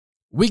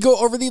We go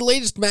over the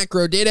latest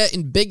macro data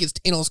and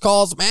biggest analyst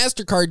calls.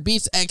 MasterCard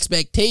beats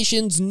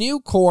expectations,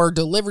 Nucor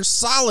delivers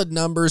solid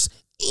numbers,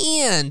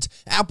 and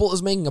Apple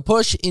is making a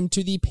push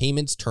into the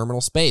payments terminal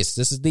space.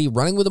 This is the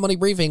Running with the Money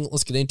briefing.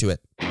 Let's get into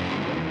it.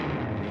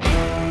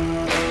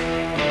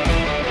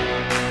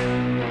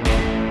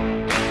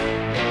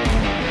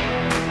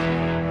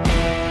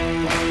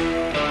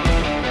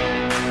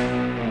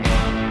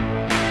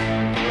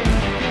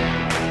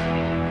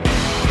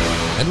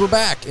 And we're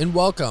back, and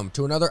welcome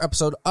to another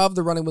episode of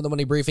the Running with the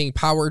Money briefing,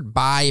 powered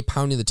by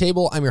Pounding the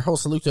Table. I'm your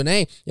host, Luke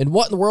Donay, and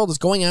what in the world is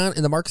going on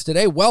in the markets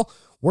today? Well,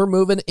 we're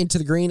moving into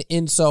the green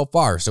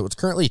insofar. So it's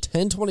currently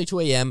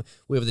 10:22 a.m.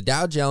 We have the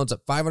Dow Jones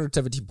up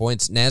 517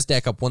 points,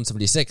 NASDAQ up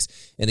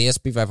 176, and the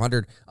S&P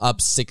 500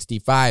 up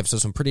 65. So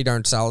some pretty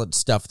darn solid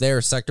stuff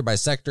there, sector by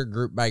sector,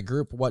 group by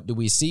group. What do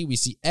we see? We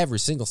see every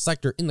single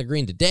sector in the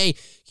green today.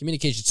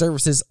 Communication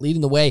services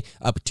leading the way,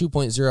 up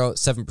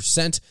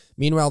 2.07%.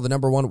 Meanwhile, the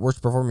number one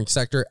worst performing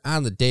sector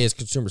on the day is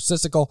consumer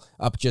cyclical,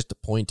 up just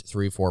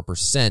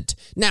 0.34%.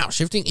 Now,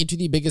 shifting into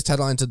the biggest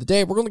headlines of the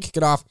day, we're going to kick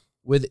it off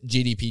with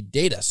GDP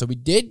data. So we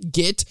did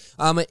get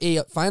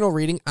a final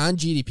reading on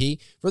GDP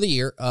for the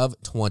year of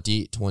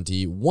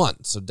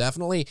 2021. So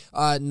definitely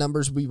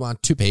numbers we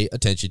want to pay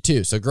attention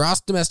to. So gross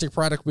domestic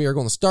product we are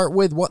going to start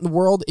with. What in the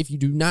world? If you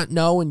do not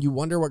know and you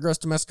wonder what gross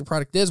domestic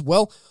product is,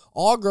 well,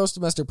 all gross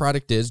domestic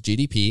product is,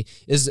 GDP,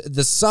 is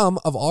the sum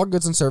of all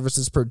goods and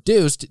services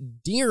produced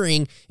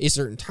during a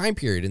certain time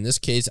period. In this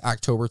case,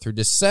 October through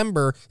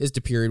December is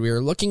the period we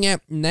are looking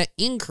at, and that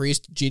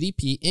increased,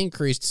 GDP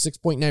increased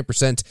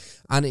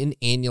 6.9% on an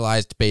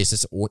annualized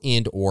basis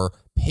or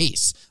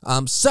pace.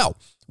 So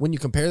when you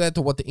compare that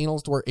to what the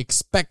analysts were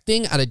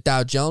expecting out of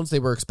Dow Jones, they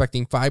were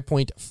expecting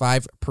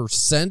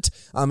 5.5%,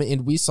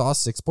 and we saw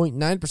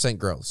 6.9%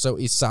 growth. So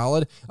a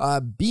solid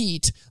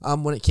beat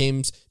when it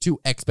came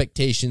to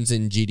expectations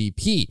in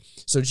GDP.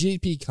 So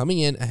GDP coming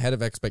in ahead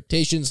of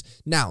expectations.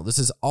 Now, this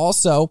is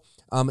also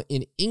an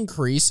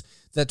increase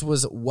that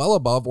was well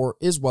above, or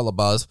is well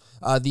above,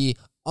 the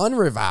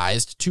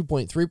unrevised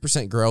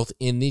 2.3% growth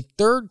in the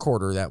third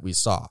quarter that we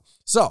saw.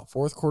 So,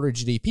 fourth quarter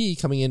GDP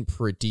coming in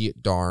pretty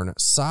darn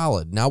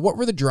solid. Now, what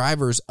were the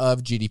drivers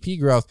of GDP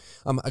growth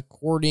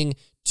according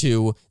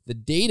to the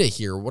data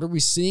here? What are we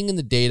seeing in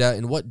the data,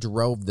 and what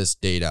drove this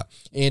data?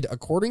 And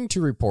according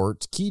to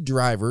reports, key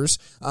drivers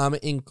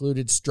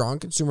included strong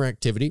consumer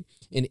activity,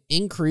 an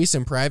increase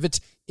in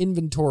private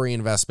inventory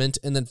investment,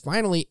 and then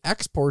finally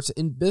exports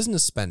and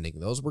business spending.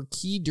 Those were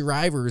key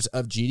drivers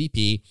of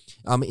GDP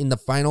in the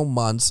final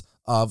months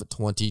of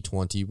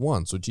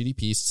 2021. So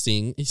GDP is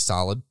seeing a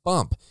solid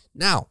bump.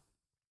 Now,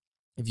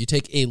 if you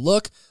take a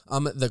look,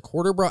 the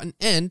quarter brought an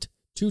end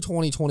to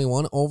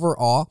 2021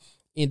 overall,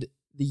 and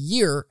the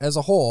year as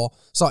a whole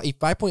saw a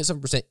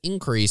 5.7%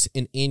 increase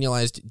in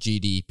annualized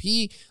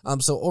GDP.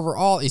 So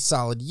overall, a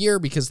solid year,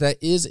 because that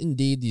is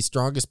indeed the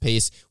strongest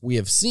pace we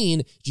have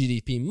seen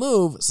GDP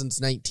move since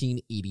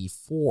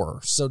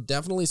 1984. So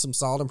definitely some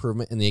solid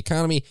improvement in the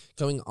economy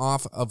coming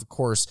off, of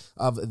course,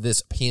 of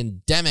this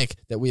pandemic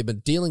that we have been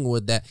dealing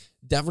with that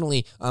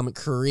definitely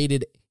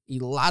created a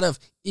lot of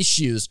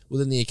issues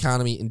within the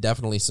economy and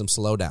definitely some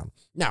slowdown.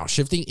 Now,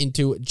 shifting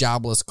into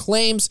jobless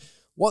claims.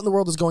 What in the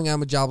world is going on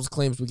with jobless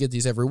claims? We get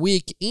these every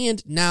week,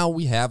 and now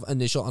we have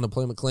initial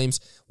unemployment claims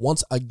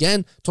once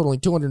again, totaling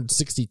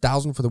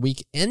 260,000 for the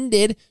week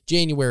ended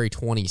January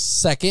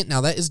 22nd.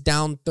 Now, that is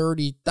down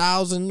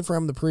 30,000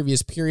 from the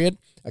previous period.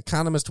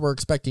 Economists were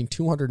expecting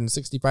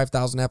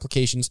 265,000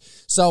 applications,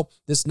 so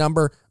this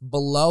number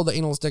below the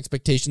analyst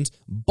expectations.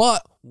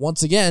 But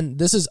once again,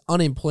 this is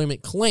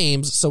unemployment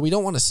claims, so we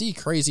don't want to see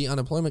crazy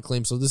unemployment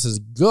claims, so this is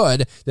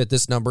good that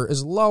this number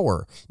is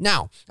lower.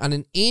 Now, on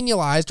an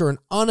annualized or an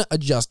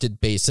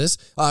unadjusted basis,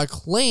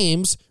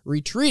 claims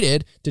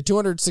retreated to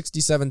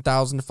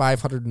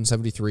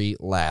 267,573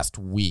 last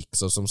week.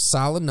 So some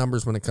solid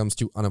numbers when it comes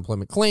to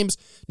unemployment claims.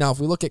 Now,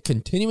 if we look at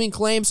continuing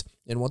claims,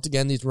 and once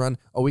again, these run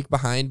a week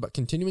behind, but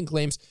continuing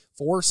claims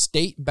for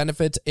state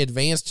benefits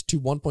advanced to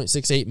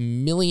 1.68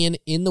 million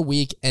in the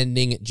week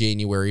ending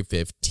January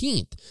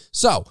 15th.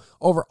 So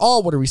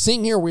overall, what are we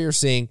seeing here? We are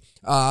seeing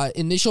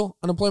initial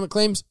unemployment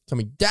claims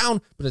coming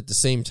down, but at the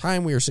same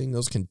time, we are seeing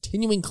those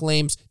continuing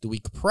claims the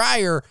week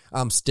prior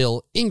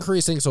still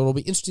increasing. So it'll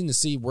be interesting to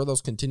see where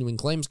those continuing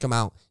claims come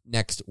out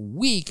next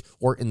week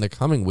or in the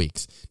coming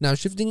weeks. Now,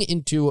 shifting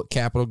into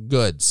capital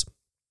goods.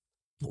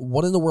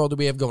 What in the world do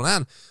we have going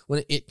on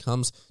when it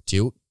comes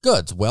to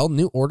goods? Well,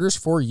 new orders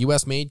for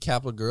U.S.-made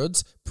capital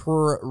goods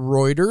per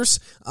Reuters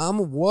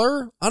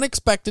were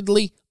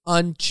unexpectedly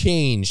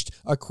unchanged,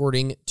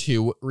 according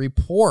to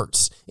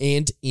reports,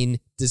 and in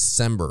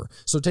December.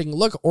 So taking a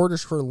look,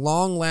 orders for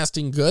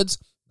long-lasting goods,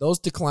 those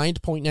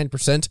declined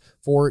 0.9%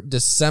 for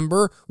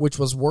December, which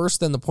was worse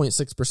than the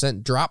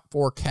 0.6% drop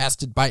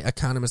forecasted by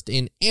economists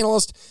and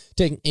analysts.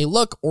 Taking a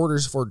look,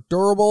 orders for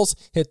durables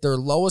hit their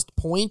lowest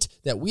point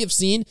that we have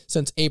seen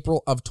since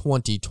April of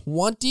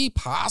 2020,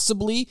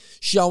 possibly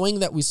showing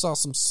that we saw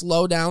some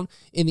slowdown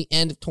in the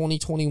end of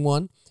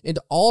 2021, and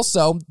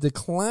also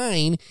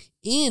decline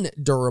in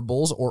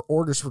durables or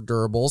orders for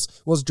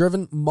durables was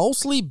driven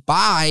mostly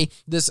by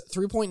this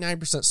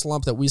 3.9%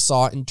 slump that we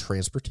saw in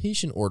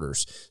transportation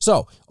orders.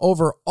 So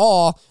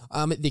overall,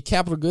 the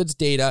capital goods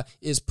data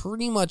is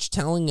pretty much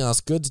telling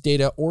us, goods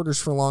data,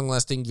 orders for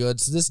long-lasting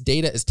goods, this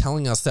data is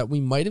telling us that we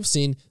might have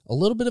seen a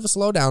little bit of a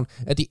slowdown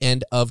at the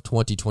end of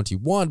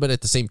 2021, but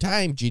at the same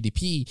time,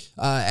 GDP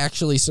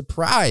actually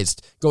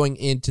surprised going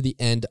into the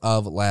end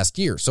of last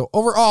year. So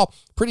overall,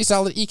 pretty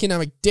solid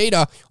economic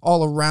data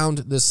all around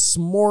this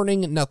morning.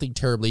 Nothing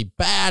terribly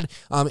bad,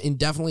 and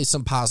definitely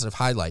some positive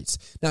highlights.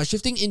 Now,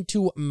 shifting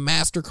into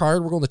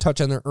MasterCard, we're going to touch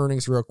on their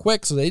earnings real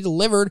quick. So they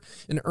delivered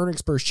an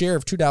earnings per share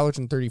of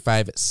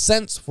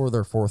 $2.35 for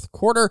their fourth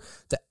quarter.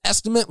 The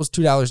estimate was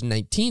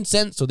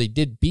 $2.19, so they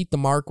did beat the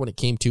mark when it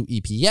came to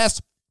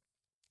EPS.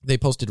 They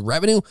posted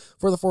revenue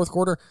for the fourth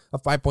quarter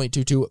of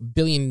 $5.22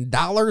 billion,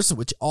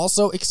 which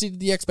also exceeded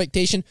the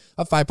expectation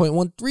of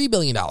 $5.13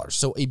 billion.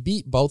 So a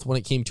beat both when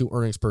it came to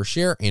earnings per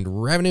share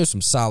and revenue.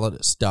 Some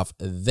solid stuff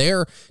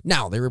there.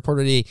 Now, they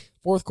reported a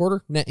fourth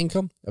quarter net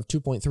income of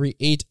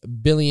 $2.38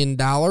 billion.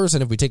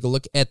 And if we take a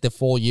look at the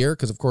full year,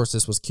 because of course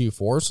this was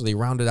Q4, so they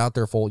rounded out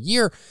their full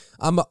year.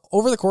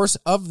 Over the course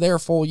of their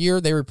full year,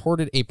 they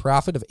reported a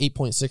profit of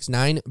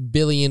 $8.69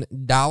 billion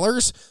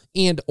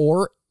and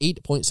or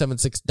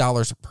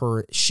 $8.76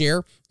 per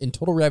share in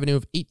total revenue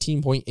of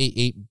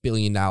 $18.88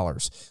 billion.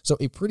 So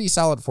a pretty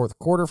solid fourth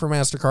quarter for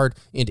MasterCard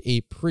and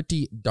a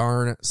pretty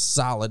darn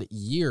solid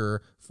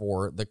year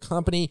for the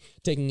company.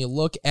 Taking a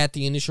look at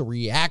the initial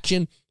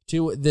reaction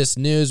to this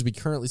news, we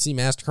currently see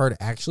MasterCard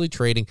actually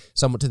trading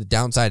somewhat to the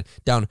downside,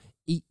 down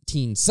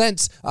 18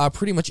 cents,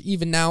 pretty much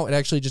even now. It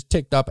actually just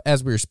ticked up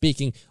as we were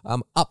speaking,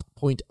 up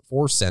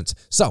 0.4 cents.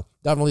 So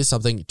definitely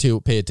something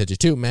to pay attention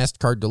to.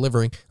 MasterCard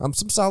delivering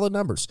some solid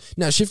numbers.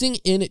 Now, shifting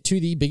into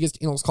the biggest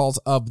analyst calls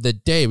of the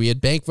day, we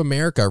had Bank of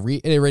America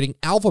reiterating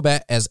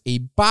Alphabet as a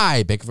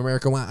buy. Bank of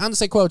America went on to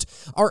say, quote,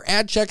 our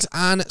ad checks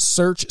on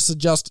search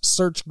suggest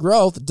search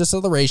growth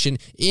deceleration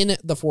in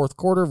the fourth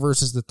quarter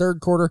versus the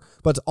third quarter,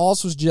 but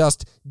also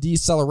just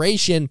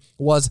deceleration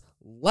was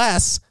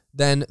less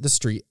than the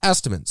street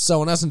estimates.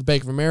 So in essence,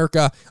 Bank of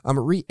America,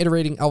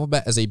 reiterating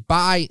Alphabet as a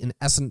buy, in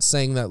essence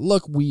saying that,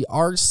 look, we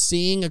are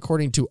seeing,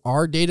 according to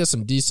our data,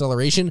 some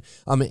deceleration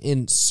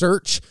in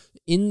search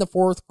in the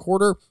fourth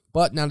quarter,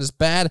 but not as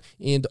bad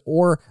and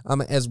or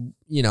as,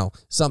 you know,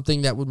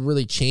 something that would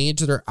really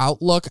change their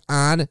outlook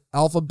on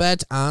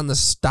Alphabet, on the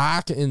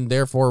stock, and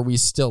therefore we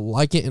still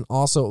like it. And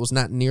also it was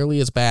not nearly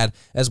as bad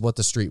as what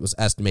the street was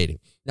estimating.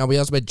 Now, we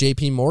also had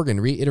JP Morgan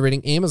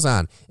reiterating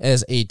Amazon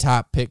as a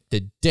top pick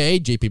today.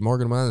 JP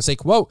Morgan went on to say,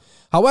 quote,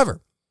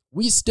 however,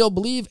 we still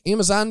believe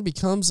Amazon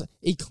becomes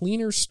a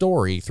cleaner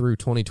story through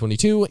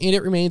 2022, and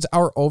it remains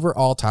our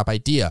overall top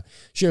idea.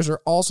 Shares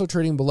are also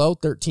trading below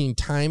 13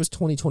 times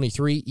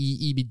 2023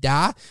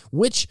 EBITDA,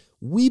 which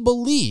we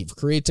believe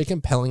creates a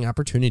compelling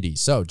opportunity.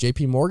 So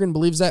JP Morgan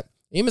believes that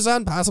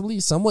Amazon possibly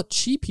somewhat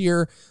cheap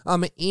here,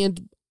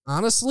 and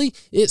honestly,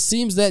 it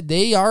seems that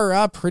they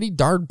are pretty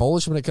darn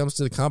bullish when it comes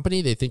to the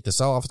company. They think the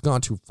sell-off has gone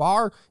too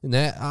far, and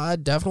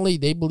that definitely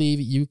they believe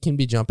you can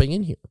be jumping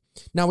in here.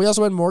 Now, we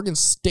also had Morgan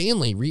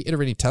Stanley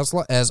reiterating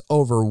Tesla as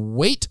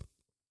overweight.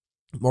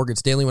 Morgan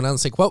Stanley went on to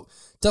say, quote,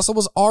 Tesla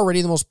was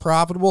already the most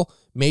profitable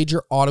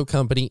major auto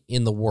company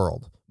in the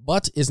world,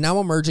 but is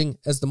now emerging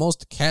as the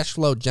most cash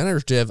flow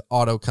generative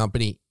auto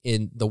company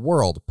in the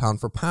world,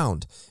 pound for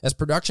pound, as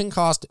production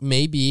cost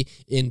may be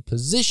in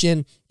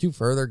position to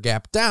further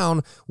gap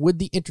down with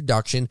the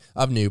introduction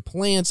of new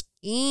plants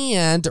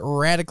and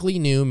radically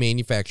new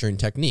manufacturing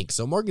techniques.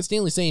 So Morgan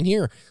Stanley saying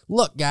here,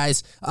 look,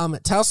 guys,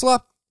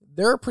 Tesla,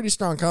 they're a pretty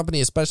strong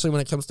company, especially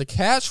when it comes to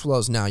cash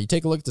flows now. You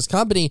take a look at this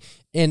company,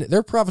 and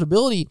their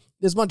profitability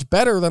is much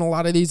better than a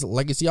lot of these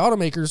legacy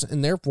automakers,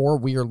 and therefore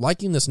we are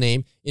liking this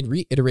name and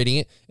reiterating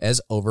it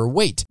as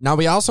overweight. Now,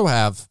 we also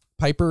have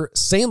Piper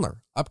Sandler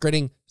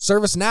upgrading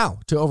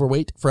ServiceNow to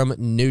overweight from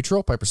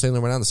neutral. Piper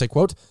Sandler went on to say,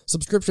 quote,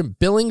 subscription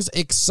billings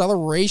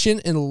acceleration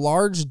and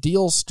large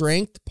deal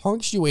strength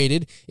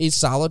punctuated a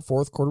solid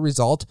fourth quarter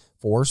result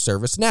for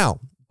ServiceNow.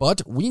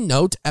 But we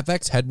note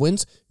FX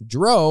headwinds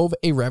drove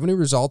a revenue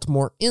result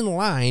more in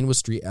line with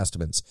street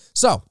estimates.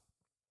 So,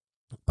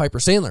 Piper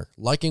Sandler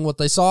liking what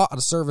they saw out of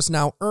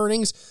ServiceNow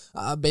earnings,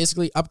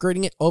 basically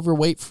upgrading it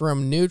overweight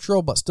from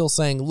neutral, but still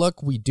saying,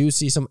 look, we do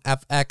see some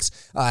FX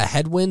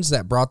headwinds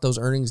that brought those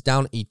earnings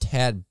down a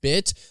tad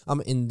bit,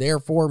 and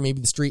therefore maybe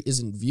the street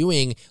isn't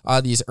viewing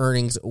these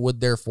earnings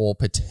with their full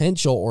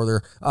potential or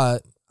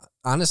their,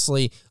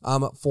 honestly,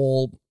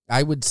 full,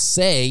 I would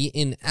say,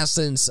 in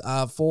essence,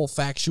 full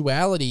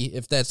factuality,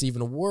 if that's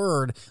even a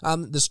word.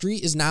 The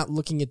street is not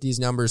looking at these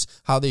numbers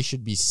how they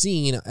should be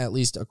seen, at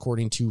least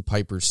according to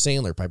Piper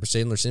Sandler. Piper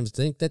Sandler seems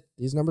to think that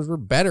these numbers were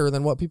better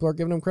than what people are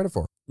giving them credit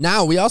for.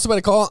 Now, we also had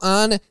a call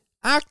on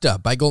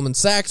Okta by Goldman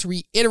Sachs,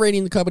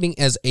 reiterating the company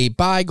as a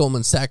buy.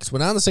 Goldman Sachs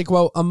went on to say,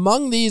 quote,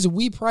 among these,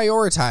 we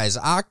prioritize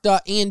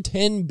Okta and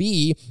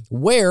 10B,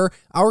 where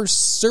our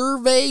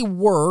survey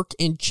work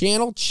and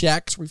channel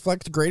checks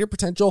reflect greater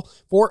potential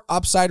for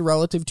upside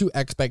relative to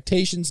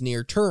expectations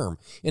near term,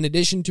 in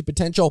addition to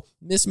potential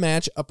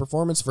mismatch of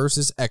performance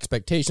versus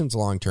expectations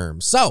long term.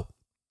 So,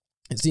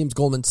 it seems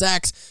Goldman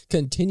Sachs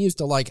continues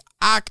to like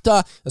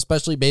Okta,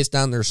 especially based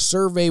on their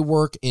survey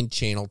work and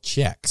channel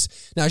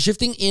checks. Now,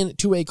 shifting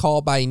into a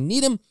call by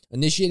Needham,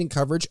 initiating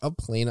coverage of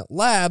Planet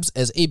Labs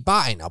as a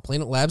buy. Now,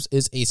 Planet Labs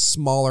is a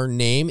smaller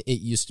name.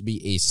 It used to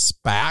be a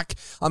SPAC.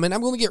 And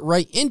I'm going to get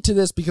right into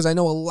this because I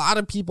know a lot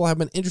of people have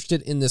been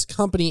interested in this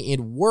company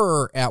and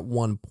were at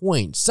one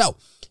point. So,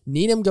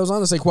 Needham goes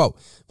on to say, quote,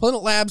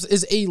 Planet Labs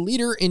is a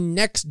leader in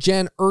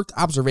next-gen Earth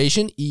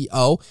observation,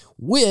 EO,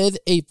 with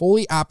a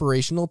fully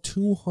operational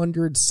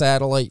 200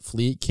 satellite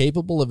fleet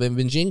capable of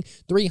imaging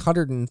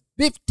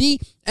 350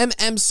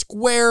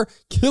 square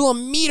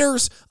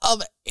kilometers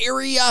of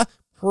area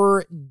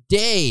per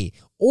day,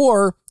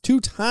 or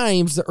 2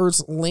 times the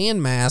Earth's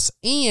landmass,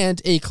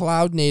 and a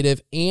cloud-native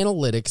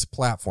analytics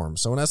platform.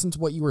 So in essence,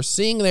 what you were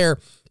seeing there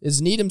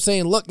is Needham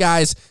saying, look,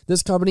 guys,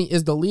 this company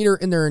is the leader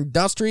in their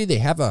industry. They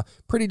have a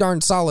pretty darn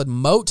solid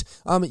moat,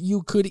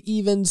 you could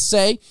even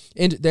say,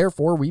 and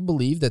therefore we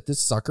believe that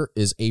this sucker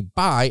is a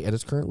buy at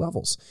its current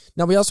levels.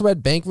 Now, we also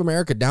had Bank of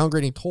America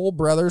downgrading Toll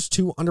Brothers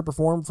to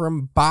underperform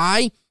from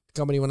buy. The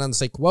company went on to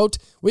say, quote,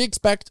 we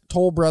expect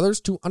Toll Brothers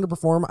to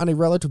underperform on a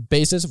relative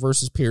basis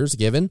versus peers,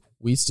 given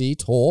we see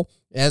Toll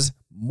as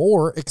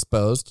more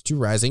exposed to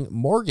rising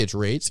mortgage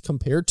rates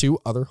compared to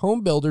other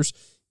home builders,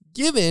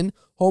 given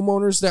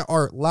homeowners that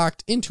are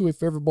locked into a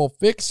favorable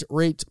fixed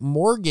rate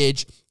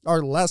mortgage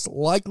are less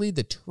likely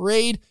to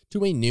trade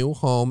to a new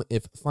home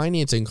if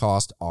financing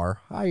costs are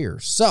higher.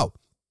 So,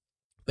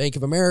 Bank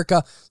of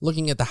America,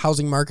 looking at the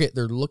housing market,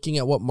 they're looking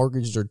at what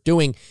mortgages are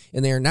doing,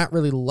 and they are not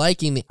really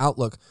liking the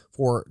outlook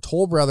for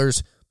Toll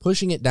Brothers,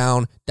 pushing it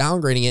down,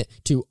 downgrading it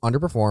to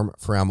underperform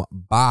from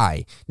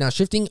buy. Now,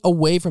 shifting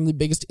away from the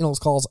biggest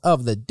analyst calls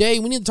of the day,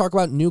 we need to talk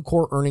about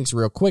Nucor earnings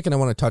real quick, and I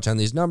want to touch on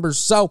these numbers.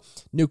 So,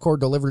 Nucor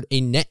delivered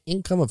a net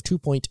income of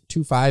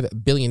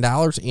 $2.25 billion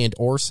and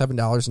or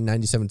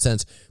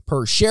 $7.97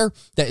 per share.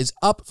 That is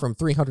up from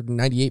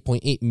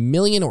 $398.8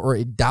 million or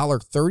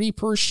 $1.30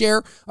 per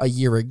share a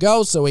year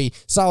ago. So, a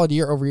solid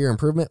year-over-year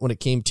improvement when it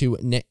came to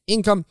net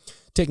income.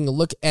 Taking a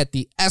look at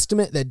the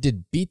estimate, that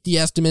did beat the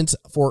estimates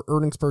for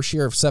earnings per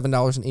share of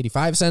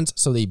 $7.85,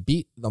 so they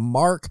beat the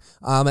mark.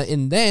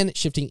 And then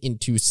shifting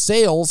into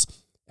sales,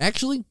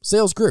 actually,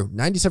 sales grew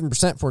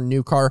 97% for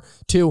Nucor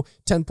to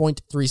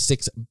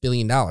 $10.36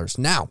 billion.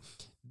 Now,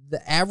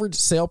 the average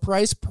sale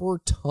price per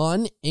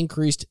ton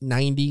increased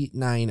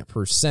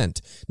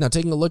 99%. Now,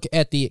 taking a look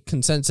at the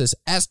consensus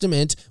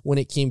estimate when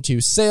it came to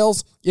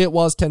sales, it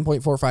was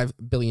 $10.45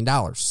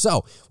 billion.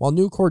 So, while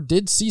Nucor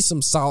did see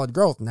some solid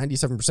growth,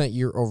 97%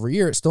 year over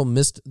year, it still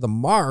missed the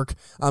mark,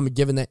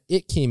 given that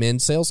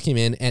sales came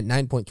in at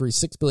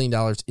 $9.36 billion,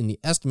 and the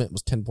estimate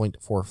was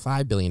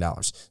 $10.45 billion.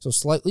 So,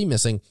 slightly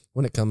missing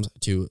when it comes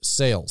to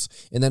sales.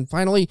 And then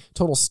finally,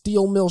 total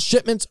steel mill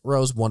shipments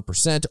rose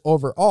 1%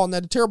 overall.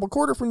 Not a terrible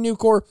quarter for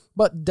Nucor,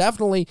 but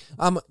definitely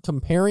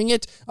comparing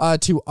it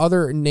to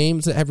other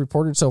names that have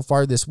reported so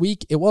far this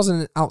week, it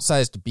wasn't an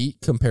outsized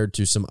beat compared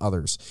to some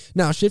others.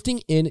 Now, shifting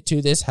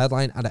into this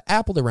headline out of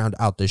Apple to round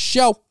out the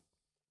show,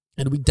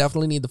 and we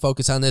definitely need to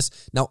focus on this.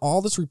 Now,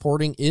 all this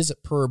reporting is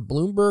per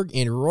Bloomberg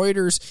and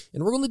Reuters,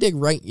 and we're going to dig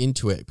right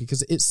into it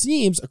because it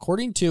seems,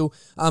 according to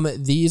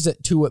these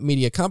two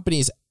media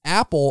companies,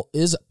 Apple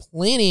is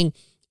planning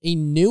a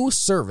new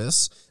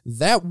service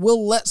that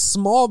will let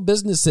small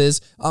businesses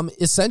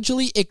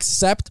essentially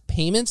accept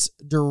payments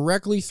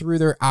directly through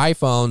their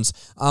iPhones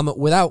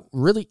without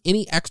really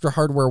any extra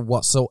hardware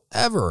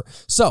whatsoever.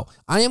 So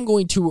I am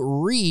going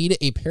to read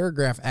a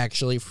paragraph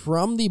actually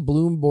from the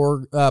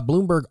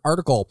Bloomberg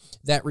article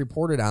that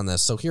reported on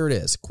this. So here it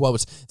is,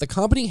 quote, the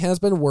company has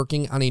been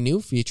working on a new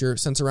feature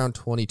since around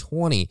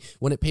 2020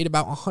 when it paid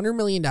about $100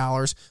 million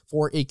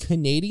for a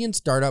Canadian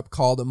startup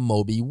called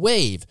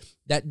MobiWave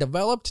that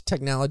developed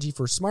technology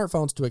for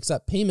smartphones to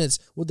accept payments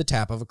with the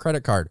tap of a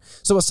credit card.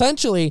 So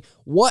essentially,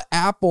 what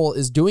Apple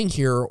is doing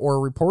here, or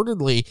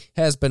reportedly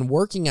has been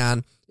working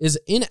on, is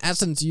in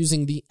essence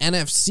using the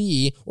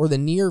NFC or the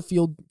near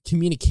field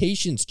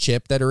communications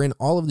chip that are in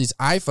all of these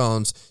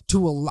iPhones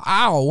to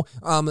allow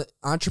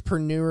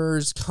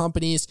entrepreneurs,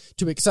 companies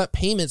to accept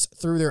payments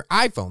through their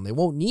iPhone. They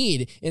won't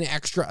need an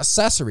extra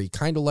accessory,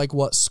 kind of like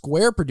what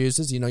Square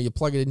produces. You know, you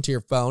plug it into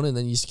your phone and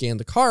then you scan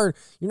the card.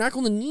 You're not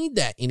going to need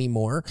that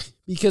anymore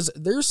because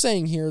they're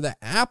saying here that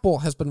Apple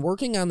has been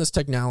working on this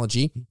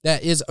technology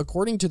that is,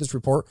 according to this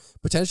report,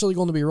 potentially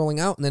going to be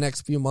rolling out in the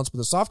next few months with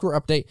a software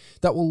update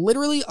that will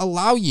literally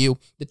allow you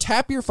to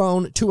tap your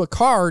phone to a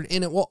card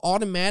and it will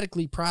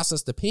automatically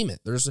process the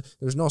payment. There's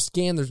no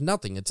scan, there's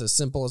nothing. It's as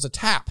simple as a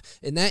tap.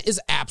 And that is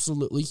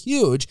absolutely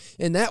huge.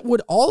 And that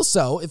would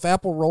also, if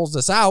Apple rolls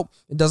this out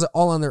and does it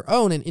all on their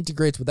own and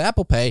integrates with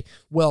Apple Pay,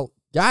 well,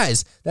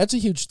 Guys, that's a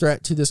huge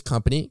threat to this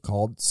company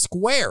called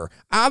Square,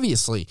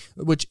 obviously,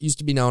 which used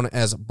to be known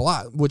as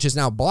Block, which is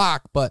now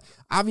Block, but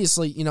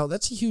obviously,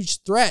 that's a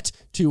huge threat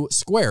to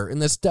Square,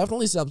 and that's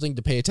definitely something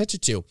to pay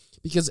attention to,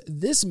 because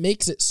this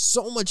makes it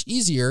so much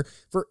easier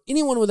for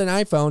anyone with an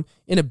iPhone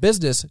in a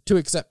business to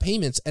accept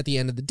payments at the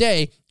end of the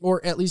day,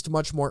 or at least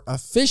much more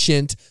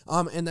efficient,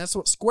 and that's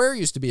what Square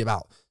used to be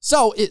about.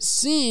 So it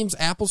seems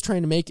Apple's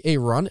trying to make a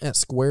run at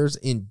Square's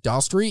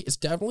industry. It's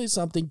definitely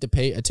something to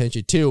pay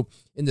attention to,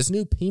 and this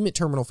new payment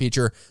terminal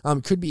feature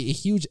could be a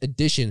huge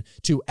addition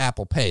to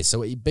Apple Pay.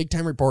 So a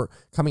big-time report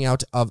coming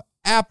out of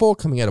Apple,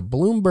 coming out of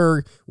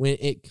Bloomberg, when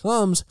it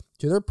comes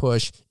to their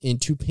push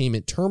into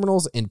payment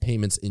terminals and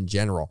payments in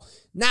general.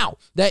 Now,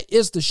 that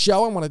is the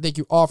show. I want to thank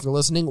you all for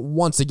listening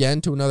once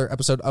again to another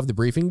episode of The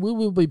Briefing. We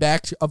will be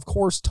back, of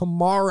course,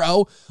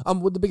 tomorrow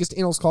with the biggest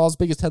analyst calls,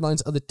 biggest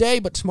headlines of the day,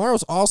 but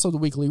tomorrow's also the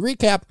weekly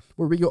recap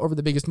where we go over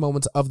the biggest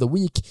moments of the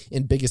week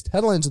and biggest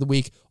headlines of the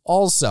week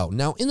also.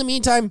 Now, in the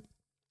meantime,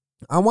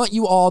 I want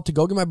you all to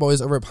go give my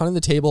boys over at Pounding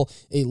the Table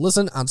a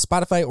listen on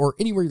Spotify or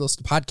anywhere you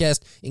listen to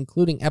podcasts,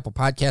 including Apple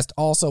Podcast.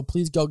 Also,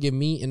 please go give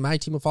me and my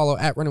team a follow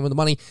at Running With The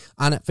Money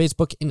on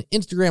Facebook and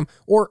Instagram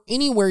or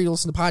anywhere you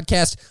listen to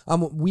podcasts.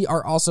 We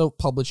are also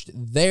published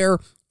there.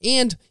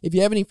 And if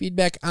you have any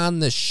feedback on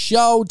the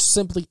show,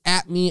 simply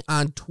at me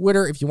on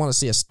Twitter. If you want to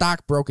see a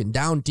stock broken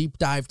down, deep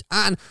dived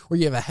on, or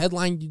you have a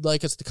headline you'd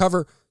like us to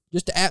cover,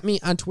 just at me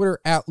on Twitter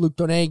at Luke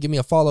Donay. Give me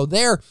a follow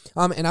there,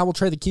 and I will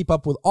try to keep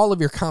up with all of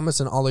your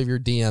comments and all of your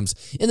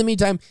DMs. In the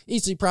meantime,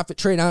 easy profit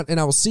trade on, and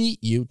I will see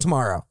you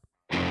tomorrow.